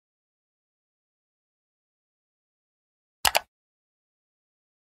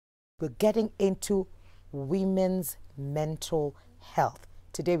we're getting into women's mental health.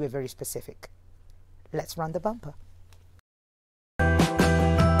 Today we're very specific. Let's run the bumper.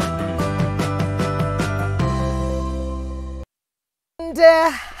 And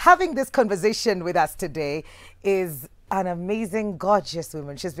having this conversation with us today is an amazing, gorgeous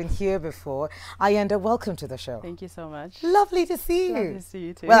woman. She's been here before. Ayanda, welcome to the show. Thank you so much. Lovely to see you. Lovely to see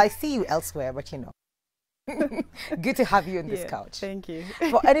you too. Well, I see you elsewhere, but you know. Good to have you on this couch. Thank you.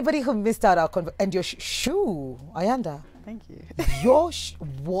 For anybody who missed out our and your shoe, Ayanda. Thank you. Your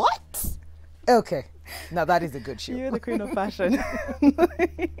what? Okay, now that is a good shoe. You're the queen of fashion.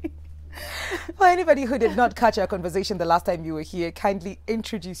 For anybody who did not catch our conversation the last time you were here, kindly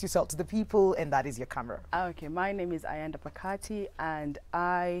introduce yourself to the people, and that is your camera. Okay, my name is Ayanda Pakati, and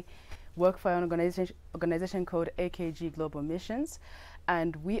I work for an organization called AKG Global Missions,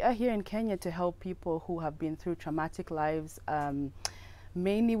 and we are here in Kenya to help people who have been through traumatic lives.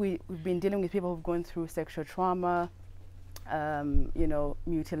 Mainly, we've been dealing with people who've gone through sexual trauma, you know,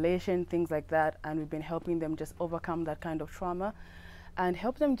 mutilation, things like that, and we've been helping them just overcome that kind of trauma and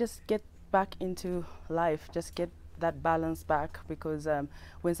help them just get back into life, just get that balance back, because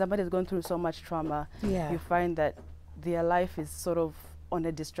when somebody's gone through so much trauma, you find that their life is sort of on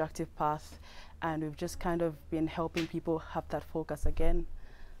a destructive path, and we've just kind of been helping people have that focus again.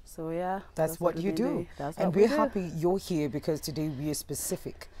 So yeah, that's what you do. And we're happy you're here because today we are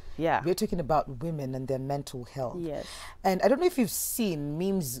specific. Yeah, we're talking about women and their mental health. Yes. And I don't know if you've seen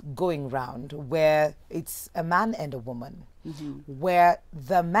memes going around where it's a man and a woman, where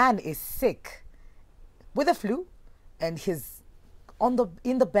the man is sick with a flu and he's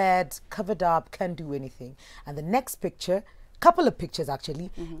in the bed, covered up, can't do anything. And the next picture, couple of pictures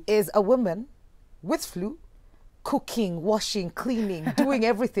actually, is a woman with flu, cooking, washing, cleaning, doing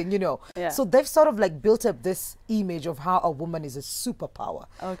everything, you know. So they've sort of like built up this image of how a woman is a superpower.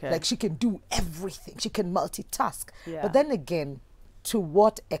 Like she can do everything, she can multitask. But then again, to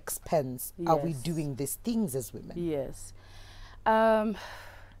what expense are we doing these things as women? Yes. I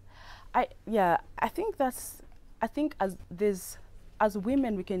think as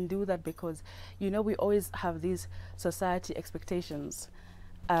women we can do that because, you know, we always have these society expectations.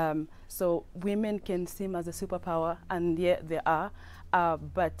 So women can seem as a superpower, and yet they are,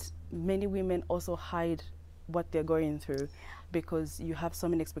 but many women also hide what they're going through because you have so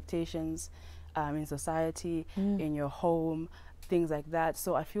many expectations in society, in your home, things like that.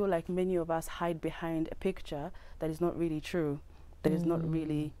 So I feel like many of us hide behind a picture that is not really true, that is not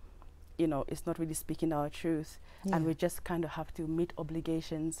really, you know, it's not really speaking our truth, and we just kind of have to meet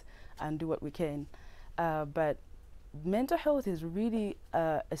obligations and do what we can. But mental health is really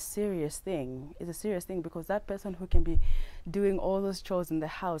a serious thing. It's a serious thing because that person who can be doing all those chores in the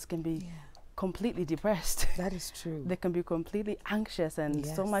house can be completely depressed. That is true. They can be completely anxious and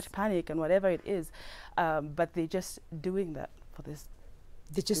so much panic and whatever it is, but they're just doing that for this.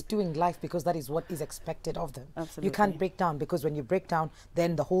 They're just doing life because that is what is expected of them. Absolutely. You can't break down, because when you break down,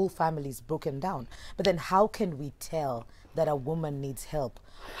 then the whole family is broken down. But then how can we tell that a woman needs help?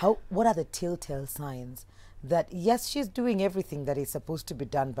 What are the telltale signs that yes, she's doing everything that is supposed to be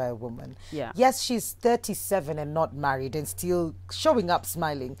done by a woman? Yes, she's 37 and not married and still showing up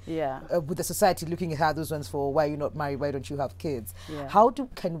smiling. With the society looking at her those ones for, why are you not married, why don't you have kids? How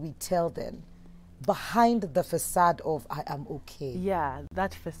can we tell then behind the facade of I am okay?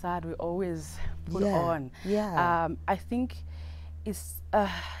 That facade we always put on. I think it's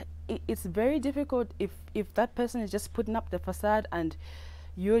very difficult if that person is just putting up the facade and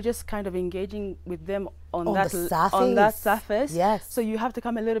you're just kind of engaging with them on that surface. So you have to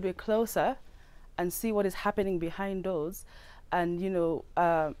come a little bit closer and see what is happening behind those. And you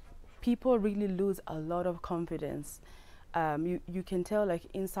know, people really lose a lot of confidence. You can tell, like,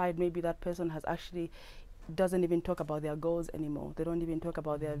 inside maybe that person has actually doesn't even talk about their goals anymore. They don't even talk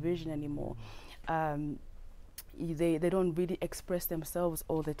about their vision anymore. They don't really express themselves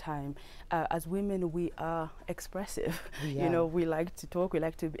all the time. As women, we are expressive. You know, we like to talk, we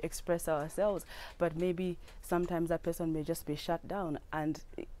like to express ourselves, but maybe sometimes that person may just be shut down, and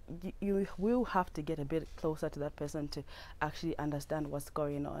you will have to get a bit closer to that person to actually understand what's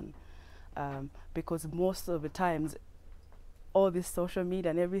going on, because most of the times all this social media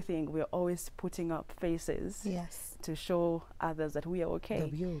and everything, we're always putting up faces to show others that we are okay.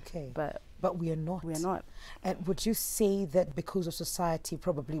 That we are okay. But we are not. We are not. And would you say that because of society,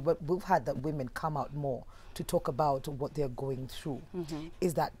 probably what we've had, that women come out more to talk about what they're going through?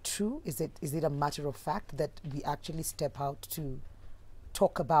 Is that true? Is it a matter of fact that we actually step out to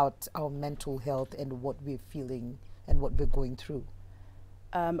talk about our mental health and what we're feeling and what we're going through?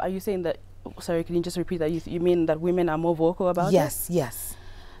 Are you saying that, sorry, can you just repeat that? You mean that women are more vocal about it? Yes.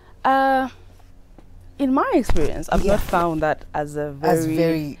 In my experience, I've Yeah. not found that as a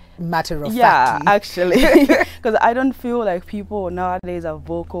Very matter of yeah, fact. actually, because I don't feel like people nowadays are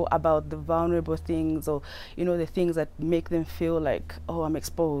vocal about the vulnerable things, or you know, the things that make them feel like, oh, I'm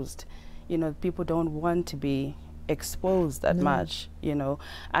exposed. You know, people don't want to be exposed that No. much, you know.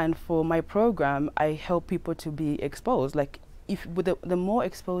 And for my program, I help people to be exposed. Like, if with the more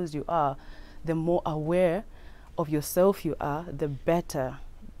exposed you are, the more aware of yourself you are, the better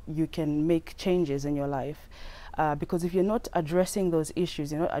you can make changes in your life. Because if you're not addressing those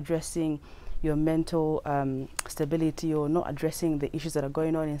issues, you're not addressing your mental stability, or not addressing the issues that are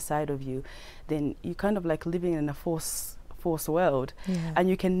going on inside of you, then you're kind of like living in a force world, Yeah. and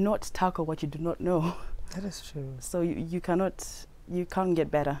you cannot tackle what you do not know. That is true. So you can't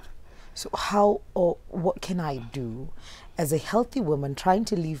get better. So how or what can I do as a healthy woman trying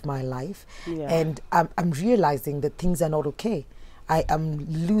to live my life? Yeah. And I'm realizing that things are not okay. I am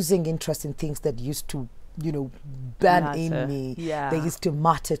losing interest in things that used to, you know, burn Matter. in me. Yeah. They used to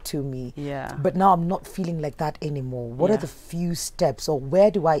matter to me. Yeah. But now I'm not feeling like that anymore. What are Yeah. the few steps, or where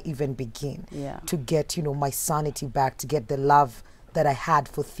do I even begin Yeah. to get, you know, my sanity back, to get the love that I had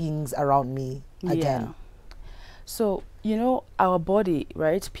for things around me again? Yeah. So, you know, our body,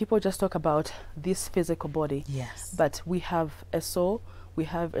 right? People just talk about this physical body. Yes. But we have a soul, we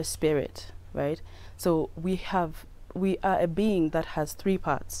have a spirit, right? So we are a being that has 3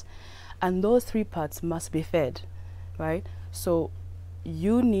 parts, and those 3 parts must be fed, right? So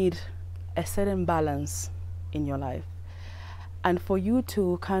you need a certain balance in your life. And for you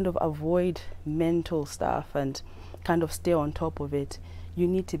to kind of avoid mental stuff and kind of stay on top of it, you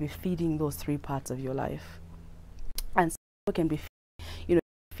need to be feeding those 3 parts of your life. And some people can be, you know,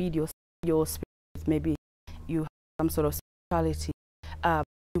 feed your spirit. Maybe you have some sort of spirituality.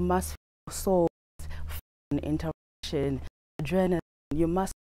 You must feed your soul with fun, interaction, adrenaline. You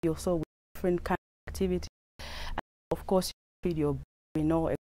must feed your soul with different kind of activity. And of course, you feed your. We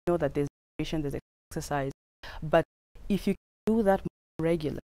know that there's nutrition, there's exercise, but if you do that more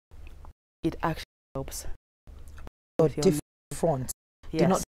regularly, it actually helps. Or with your different fronts. Yes. Do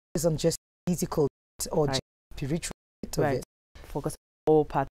not focus on just physical or Right. just spiritual bit of Right. it. Focus on all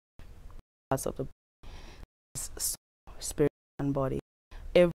parts of the body, soul, spirit, and body.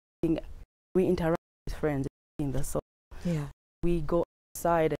 Everything. We interact with friends in the soul. Yeah. We go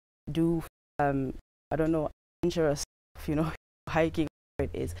outside and do, I don't know, adventurous stuff, you know, hiking,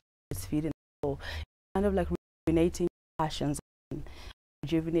 whatever it is. It's feeding the soul. Kind of like rejuvenating passions, and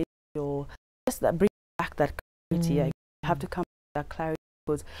rejuvenating your, just that, bring back that clarity. Mm. You have to come with that clarity,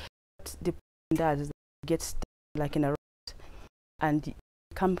 because what depression does is it gets like in a rut, and you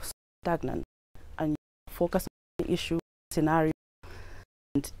become stagnant, and you focus on the issue, scenario,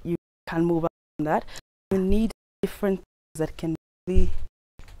 and you can move on from that. You need different things that can really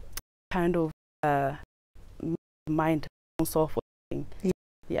kind of mind solve for thing. Yeah.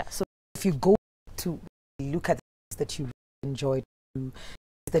 Yeah. So If you go to look at the things that you really enjoyed,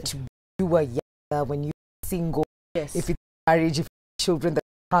 that you were younger, when you were single, yes. if it's marriage, if it's children that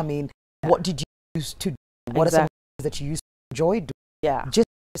come in, Yeah. what did you used to do? What are some things that you used to enjoy doing? Yeah. Just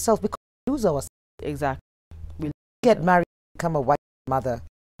yourself, because we lose ourselves. Exactly. You get married, become a wife, mother,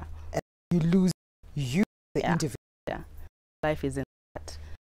 and you lose you, the Yeah. individual. Yeah. Life is in that.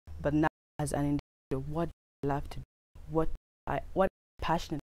 But now, as an individual, what do I love to do? What I'm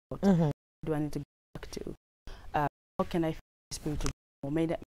passionate about? Mm-hmm. What do I need to go back to? How can I feel spiritual? Or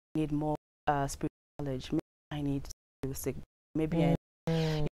maybe I need more spiritual knowledge. Maybe I need to seek. Maybe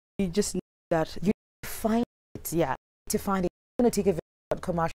you just need that. You find it. Yeah. To find it. I'm going to take a very short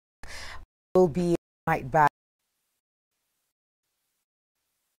commercial. We'll be right back.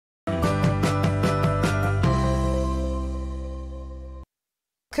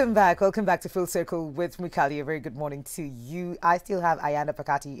 Welcome back to Full Circle with Mikali. A very good morning to you. I still have Ayana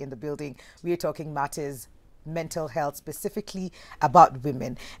Pakati in the building. We are talking matters mental health, specifically about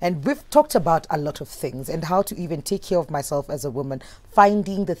women, and we've talked about a lot of things and how to even take care of myself as a woman,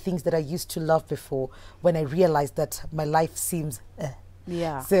 finding the things that I used to love before when I realized that my life seems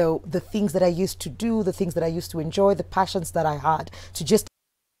Yeah. so the things that I used to do, the things that I used to enjoy, the passions that I had, to just.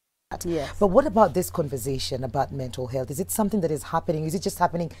 Yes. But what about this conversation about mental health? Is it something that is happening? Is it just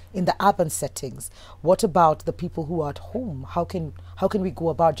happening in the urban settings? What about the people who are at home? How can we go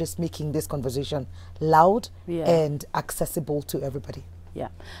about just making this conversation loud and accessible to everybody? Yeah.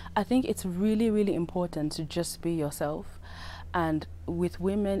 I think it's really, really important to just be yourself. And with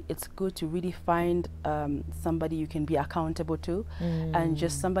women, it's good to really find somebody you can be accountable to, and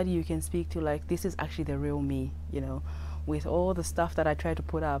just somebody you can speak to, like, this is actually the real me, you know. with all the stuff that I try to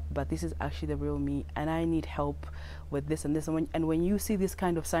put up, but this is actually the real me, and I need help with this and this. And when you see this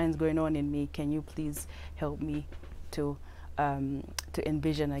kind of signs going on in me, can you please help me to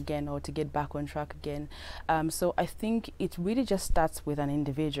envision again, or to get back on track again? So I think it really just starts with an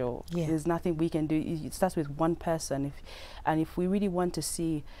individual. Yeah. There's nothing we can do. It starts with one person. If we really want to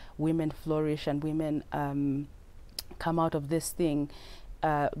see women flourish and women come out of this thing,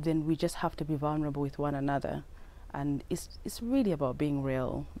 then we just have to be vulnerable with one another. And it's really about being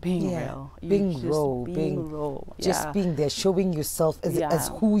real, being real, being raw, just being there, showing yourself as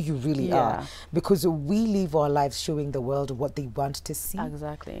who you really are. Because we live our lives showing the world what they want to see.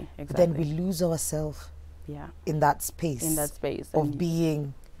 Exactly. Then we lose ourselves. In that space. Of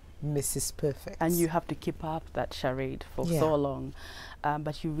being Mrs. Perfect. And you have to keep up that charade for so long.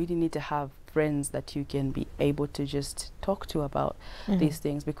 But you really need to have friends that you can be able to just talk to about these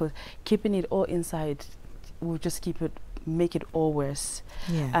things, because keeping it all inside will just make it all worse.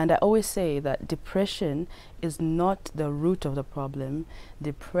 And I always say that depression is not the root of the problem.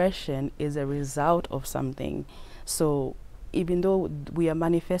 Depression is a result of something. So even though we are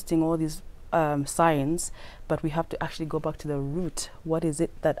manifesting all these signs, but we have to actually go back to the root. What is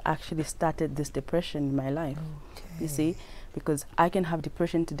it that actually started this depression in my life? You see, because I can have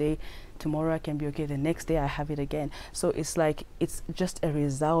depression today, tomorrow I can be okay, the next day I have it again. So it's like, it's just a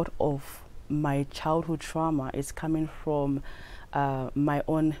result of my childhood trauma. It's coming from my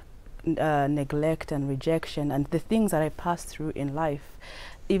own neglect and rejection, and the things that I passed through in life.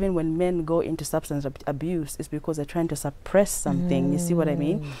 Even when men go into substance abuse, it's because they're trying to suppress something. You see what I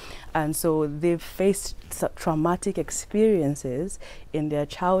mean? And so they've faced traumatic experiences in their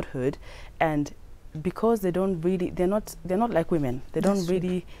childhood, and because they don't really, they're not like women. They don't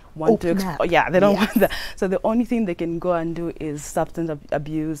really want to. They don't want that. So the only thing they can go and do is substance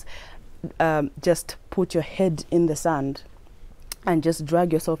abuse. Just put your head in the sand and just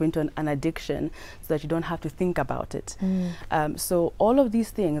drag yourself into an addiction, so that you don't have to think about it. So all of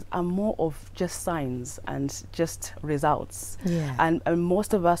these things are more of just signs and just results. And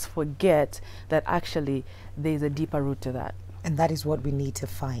most of us forget that actually there's a deeper root to that. And that is what we need to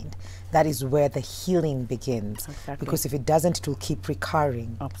find. That is where the healing begins. Because if it doesn't, it will keep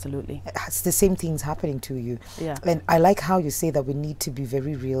recurring. Absolutely. It's the same things happening to you. And I like how you say that we need to be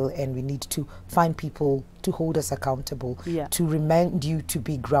very real, and we need to find people to hold us accountable, to remind you to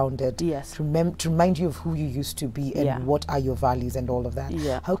be grounded, to remind you of who you used to be and what are your values and all of that.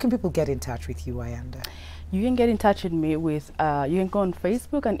 How can people get in touch with you, Ayanda? You can get in touch with me with, you can go on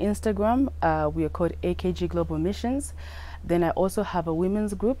Facebook and Instagram. We are called AKG Global Missions. Then I also have a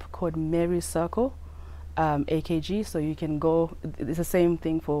women's group called Mary's Circle, AKG. So you can go, it's the same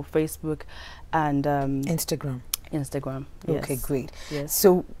thing for Facebook and Instagram. Okay, great.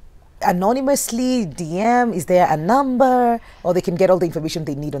 So anonymously DM, is there a number, or they can get all the information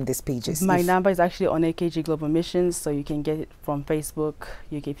they need on these pages? My number is actually on AKG Global Missions, so you can get it from Facebook.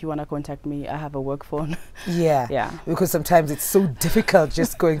 If you want to contact me, I have a work phone. Because sometimes it's so difficult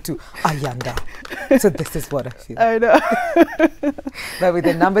just going to Ayanda. So this is what I feel. I know. But with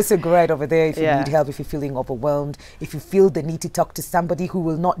the numbers, you go right over there if you need help, if you're feeling overwhelmed, if you feel the need to talk to somebody who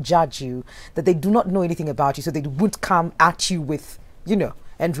will not judge you, that they do not know anything about you, so they won't come at you with,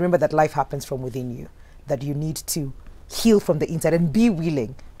 and remember that life happens from within you, that you need to heal from the inside and be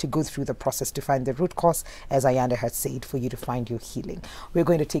willing to go through the process to find the root cause, as Ayanda had said, for you to find your healing. We're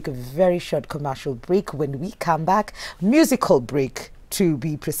going to take a very short commercial break. When we come back, musical break to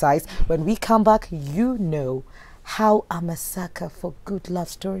be precise, when we come back, you know how I'm a sucker for good love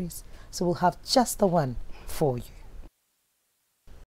stories. So we'll have just the one for you.